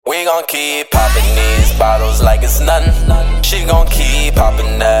We gon' keep popping these bottles like it's none. She gon' keep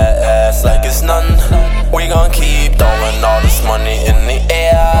popping that ass like it's none. We gon' keep throwing all this money in the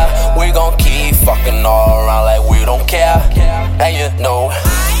air. We gon' keep fucking all around like we don't care. And you know,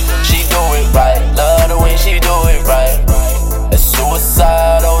 she do it right. Love the way she do it right. It's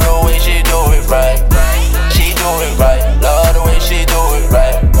suicide, oh the way she do it right. She do it right. Love the way she do it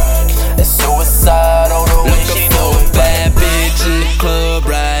right. It's suicide, oh the way she do it right. Bad bitch in the club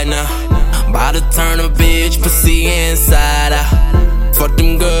right now. About to turn a bitch pussy inside out. Fuck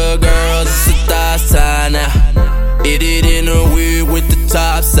them good girls, it's a thought side now. Hit it in the weird with the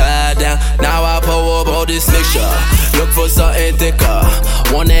top side down. Now I pull up all this mixture. Look for something thicker.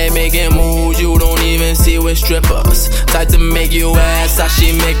 One that making moves you don't even see with strippers. Type to make you ass, how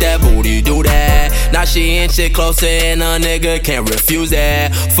she make that booty do that. Now she inch it closer and a nigga can't refuse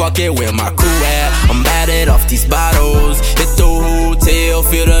that. Fuck it, where my crew at? I'm batted off these bottles. Hit the hotel,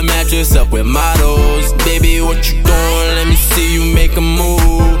 fill the mattress up with models. Baby, what you doing? Let me see you make a move.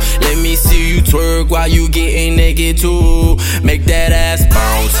 Let me see you twerk while you getting naked too. Make that ass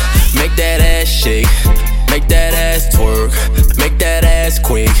bounce, make that ass shake. Make that ass twerk, make that ass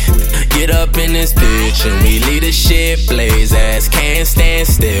quick. Get up in this bitch and we leave the shit blaze. Ass can't stand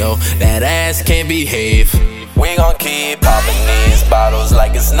still, that ass can't behave. We gon' keep popping these bottles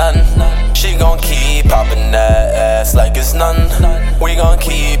like it's none. She gon' keep popping that ass like it's none. We gon'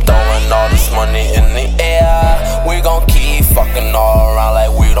 keep throwing all this money in the air. We gon' keep fucking all around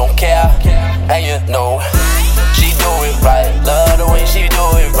like we don't care. And you know, she do it right. Love the way she do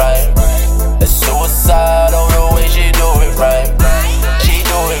it right. It's suicide, oh the way she do it right. She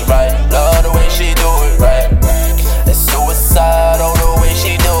do it right. Love the way she do it right. It's suicide, oh the way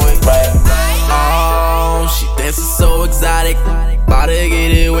she do it right. Oh, she dancing so exotic. Bout to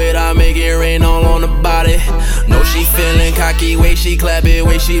get it wet, I make it rain all on the body. Know she feeling cocky, way she clap it,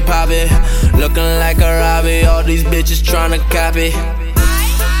 way she pop it. Looking like a Robbie, all these bitches tryna copy.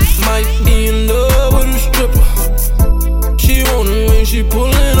 Might be in love with a stripper. She want it when she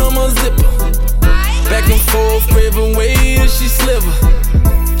pullin' on my zipper. Back and forth, craving ways she sliver.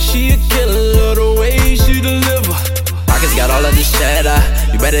 She a killer, love the way she deliver. Pockets got all of this cheddar.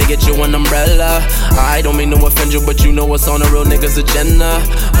 You better get you an umbrella. I don't mean to offend you, but you know what's on a real nigga's agenda.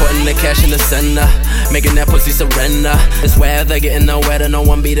 Putting the cash in the center, making that pussy surrender. It's weather, getting no wetter, no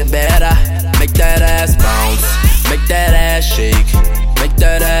one beat it better. Make that ass bounce, make that ass shake. Make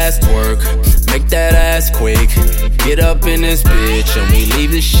that ass twerk, make that ass quick. Get up in this bitch and we leave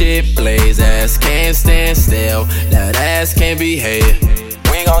the shit blaze. Ass can't stand still, that ass can't behave.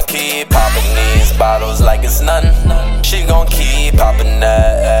 We gon' keep popping these bottles like it's none. She gon' keep popping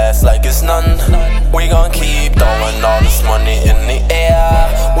that ass like it's none. We gon' keep throwing all this money in the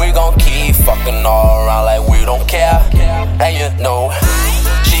air. We gon' keep fucking all around like we don't care. And you know,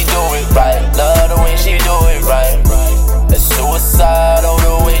 she do it right. Love the way she do it right. It's suicide, oh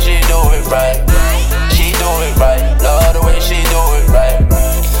the way she do it right. She do it right. Love the way she do it right.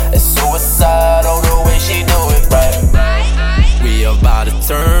 It's suicide, oh the way she do it right. We about to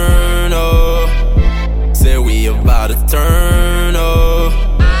turn up. Say we about to turn up.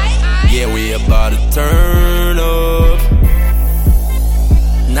 Yeah, we about to turn up.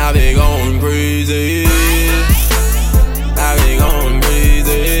 Now they going crazy.